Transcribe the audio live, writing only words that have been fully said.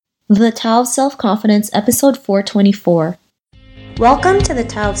The Tao of Self-Confidence, episode 424. Welcome to the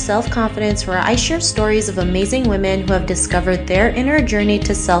Tao of Self-Confidence, where I share stories of amazing women who have discovered their inner journey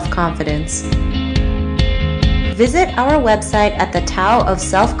to self-confidence. Visit our website at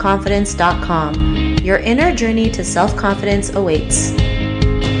thetaoofselfconfidence.com. Your inner journey to self-confidence awaits.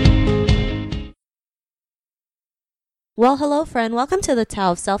 Well, hello friend. Welcome to the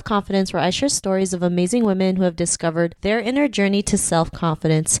Tao of Self-Confidence, where I share stories of amazing women who have discovered their inner journey to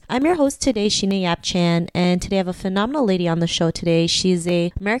self-confidence. I'm your host today, Sheena Yap Chan, and today I have a phenomenal lady on the show today. She's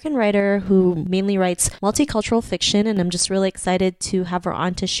an American writer who mainly writes multicultural fiction, and I'm just really excited to have her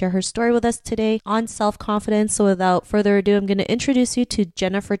on to share her story with us today on self-confidence. So without further ado, I'm going to introduce you to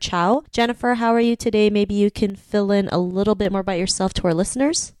Jennifer Chow. Jennifer, how are you today? Maybe you can fill in a little bit more about yourself to our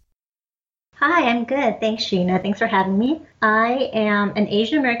listeners. Hi, I'm good. Thanks, Sheena. Thanks for having me. I am an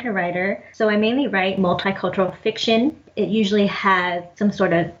Asian American writer, so I mainly write multicultural fiction. It usually has some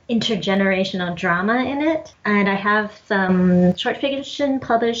sort of intergenerational drama in it, and I have some short fiction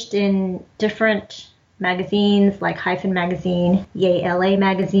published in different magazines like Hyphen Magazine, Yay LA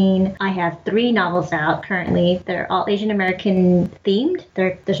Magazine. I have 3 novels out currently. They're all Asian American themed.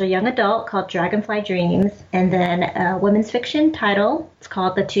 There's a young adult called Dragonfly Dreams, and then a women's fiction title. It's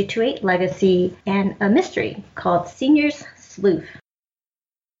called The 228 Legacy, and a mystery called Senior's Sleuth.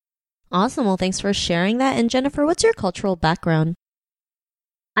 Awesome. Well, thanks for sharing that. And Jennifer, what's your cultural background?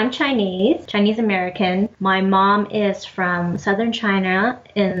 I'm Chinese American. My mom is from southern China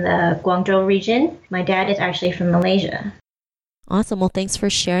in the Guangzhou region. My dad is actually from Malaysia. Awesome. Well, thanks for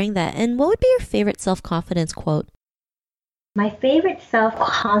sharing that. And what would be your favorite self-confidence quote? My favorite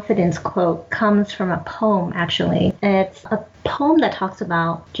self-confidence quote comes from a poem, actually. It's a poem that talks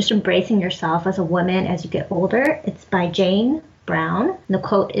about just embracing yourself as a woman as you get older. It's by Jane Brown. The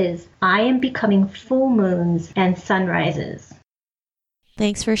quote is, "I am becoming full moons and sunrises."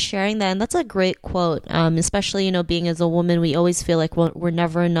 Thanks for sharing that. And that's a great quote, especially, being as a woman, we always feel like we're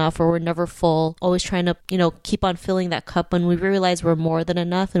never enough or we're never full, always trying to, keep on filling that cup when we realize we're more than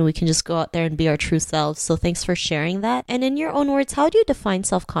enough and we can just go out there and be our true selves. So thanks for sharing that. And in your own words, how do you define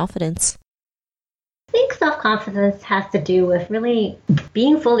self-confidence? I think self-confidence has to do with really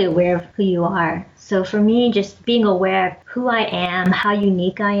being fully aware of who you are. So for me, just being aware of who I am, how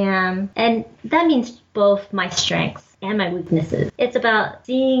unique I am, and that means both my strengths and my weaknesses. It's about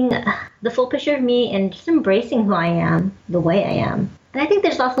seeing the full picture of me and just embracing who I am, the way I am. And I think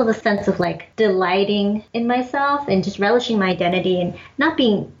there's also the sense of delighting in myself and just relishing my identity and not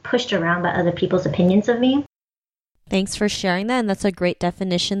being pushed around by other people's opinions of me. Thanks for sharing that, and that's a great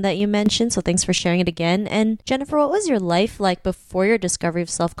definition that you mentioned, so thanks for sharing it again. And Jennifer, what was your life like before your discovery of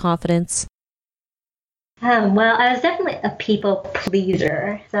self-confidence? Well, I was definitely a people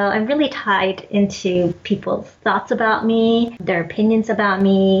pleaser. So I'm really tied into people's thoughts about me, their opinions about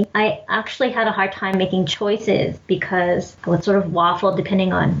me. I actually had a hard time making choices because I would sort of waffle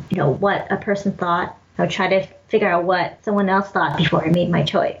depending on, what a person thought. I would try to figure out what someone else thought before I made my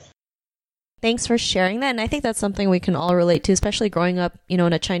choice. Thanks for sharing that. And I think that's something we can all relate to, especially growing up, in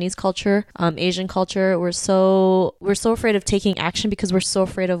a Chinese culture, Asian culture. We're so afraid of taking action because we're so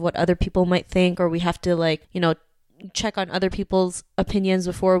afraid of what other people might think, or we have to check on other people's opinions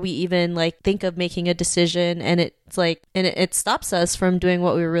before we even think of making a decision. And it stops us from doing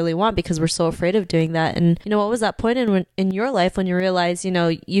what we really want because we're so afraid of doing that. And, what was that point in your life when you realized,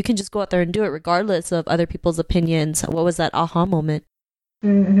 you can just go out there and do it regardless of other people's opinions? What was that aha moment?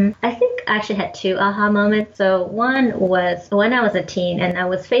 I think I actually had 2 aha moments. So one was when I was a teen and I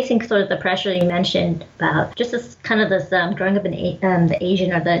was facing sort of the pressure you mentioned about just this growing up in the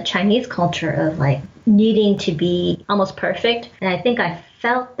Asian or the Chinese culture of needing to be almost perfect. And I think I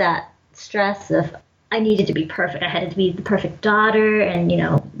felt that stress of I needed to be perfect. I had to be the perfect daughter and,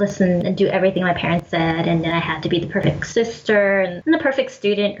 listen and do everything my parents said. And then I had to be the perfect sister and the perfect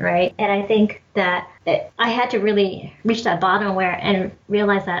student, right? And I think that I had to really reach that bottom and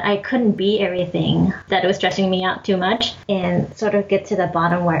realize that I couldn't be everything, that it was stressing me out too much, and sort of get to the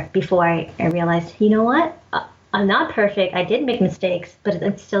bottom before I realized, you know what? I'm not perfect. I did make mistakes, but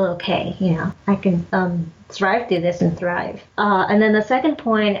it's still okay. I can thrive through this and thrive. And then the second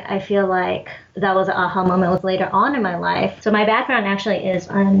point, I feel like that was an aha moment was later on in my life. So my background actually is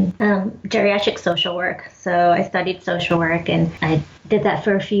on geriatric social work. So I studied social work and I did that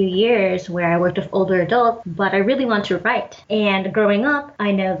for a few years where I worked with older adults, but I really want to write. And growing up,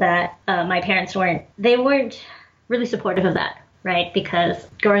 I know that my parents weren't really supportive of that. right? Because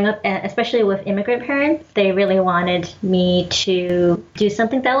growing up, especially with immigrant parents, they really wanted me to do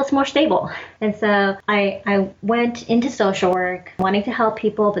something that was more stable. And so I went into social work, wanting to help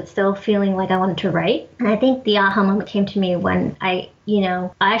people, but still feeling like I wanted to write. And I think the aha moment came to me when I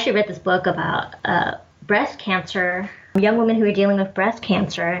actually read this book about breast cancer, young women who are dealing with breast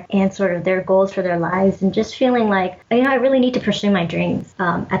cancer and sort of their goals for their lives, and just feeling like, I really need to pursue my dreams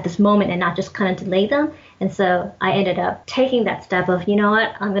at this moment and not just kind of delay them. And so I ended up taking that step of, you know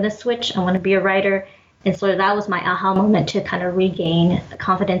what, I'm going to switch. I want to be a writer. And sort of that was my aha moment to kind of regain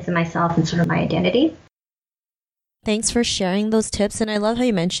confidence in myself and sort of my identity. Thanks for sharing those tips. And I love how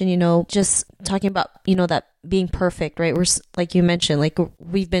you mentioned, just talking about, that being perfect, right? We're, like you mentioned, like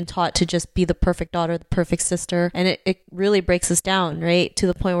we've been taught to just be the perfect daughter, the perfect sister. And it really breaks us down, right? To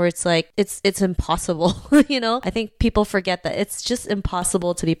the point where it's like, it's impossible, I think people forget that it's just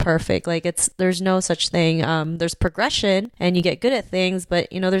impossible to be perfect. Like there's no such thing. There's progression and you get good at things, but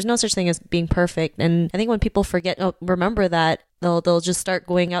there's no such thing as being perfect. And I think when people remember that, they'll just start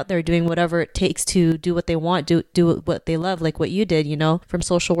going out there doing whatever it takes to do what they want, do what they love, like what you did, from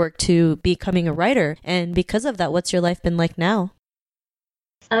social work to becoming a writer. And because of that, what's your life been like now?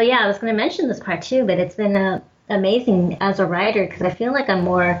 Oh yeah, I was going to mention this part too, but it's been amazing as a writer because I feel like I'm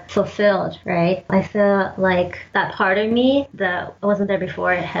more fulfilled, right? I feel like that part of me that wasn't there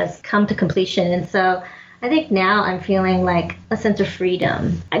before has come to completion. And so I think now I'm feeling like a sense of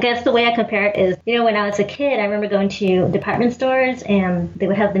freedom. I guess the way I compare it is, when I was a kid, I remember going to department stores and they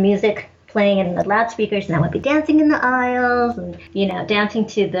would have the music playing in the loudspeakers and I would be dancing in the aisles and, dancing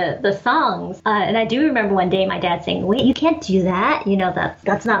to the songs. And I do remember one day my dad saying, wait, you can't do that.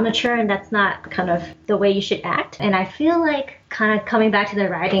 That's not mature and that's not kind of the way you should act. And I feel like kind of coming back to the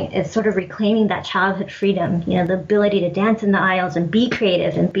writing is sort of reclaiming that childhood freedom, the ability to dance in the aisles and be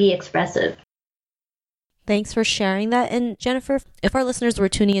creative and be expressive. Thanks for sharing that. And Jennifer, if our listeners were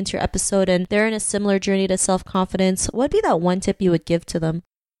tuning into your episode and they're in a similar journey to self-confidence, what would be that one tip you would give to them?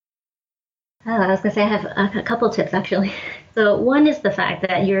 Oh, I was going to say I have a couple tips, actually. So one is the fact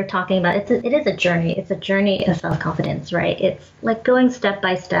that you're talking about, it is a journey. It's a journey of self-confidence, right? It's like going step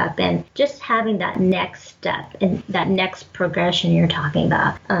by step and just having that next step and that next progression you're talking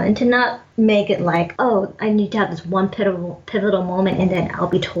about. And to not make it like, oh, I need to have this one pivotal moment and then I'll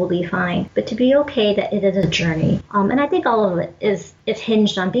be totally fine. But to be okay that it is a journey. And I think all of it is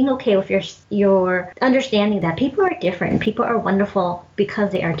hinged on being okay with your understanding that people are different. People are wonderful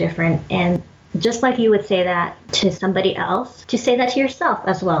because they are different. And just like you would say that to somebody else, to say that to yourself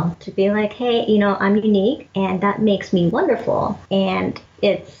as well, to be like, hey, I'm unique and that makes me wonderful. And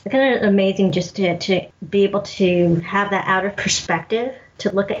it's kind of amazing just to be able to have that outer perspective,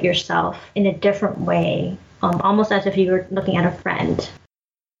 to look at yourself in a different way, almost as if you were looking at a friend.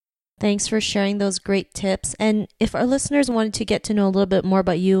 Thanks for sharing those great tips. And if our listeners wanted to get to know a little bit more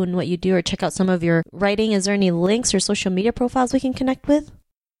about you and what you do or check out some of your writing, is there any links or social media profiles we can connect with?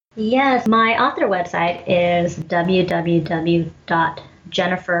 Yes, my author website is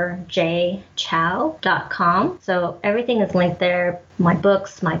www.jenniferjchow.com. So everything is linked there, my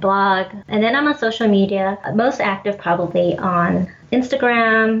books, my blog. And then I'm on social media, most active probably on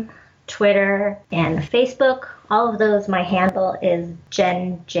Instagram, Twitter, and Facebook. All of those, my handle is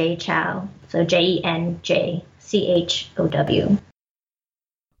Jen J. Chow. So JenJChow.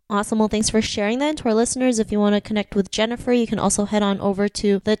 Awesome. Well, thanks for sharing that. And to our listeners, if you want to connect with Jennifer, you can also head on over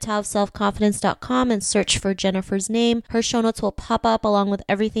to thetaoofselfconfidence.com and search for Jennifer's name. Her show notes will pop up along with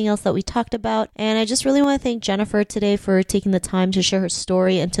everything else that we talked about. And I just really want to thank Jennifer today for taking the time to share her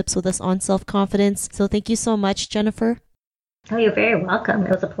story and tips with us on self-confidence. So thank you so much, Jennifer. Oh, you're very welcome.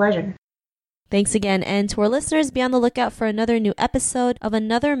 It was a pleasure. Thanks again. And to our listeners, be on the lookout for another new episode of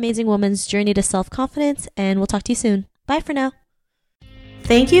another amazing woman's journey to self-confidence. And we'll talk to you soon. Bye for now.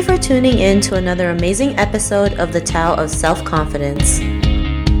 Thank you for tuning in to another amazing episode of the Tao of Self-Confidence.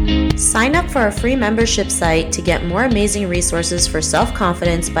 Sign up for our free membership site to get more amazing resources for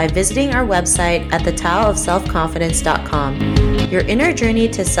self-confidence by visiting our website at thetaoofselfconfidence.com. Your inner journey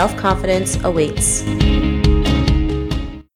to self-confidence awaits.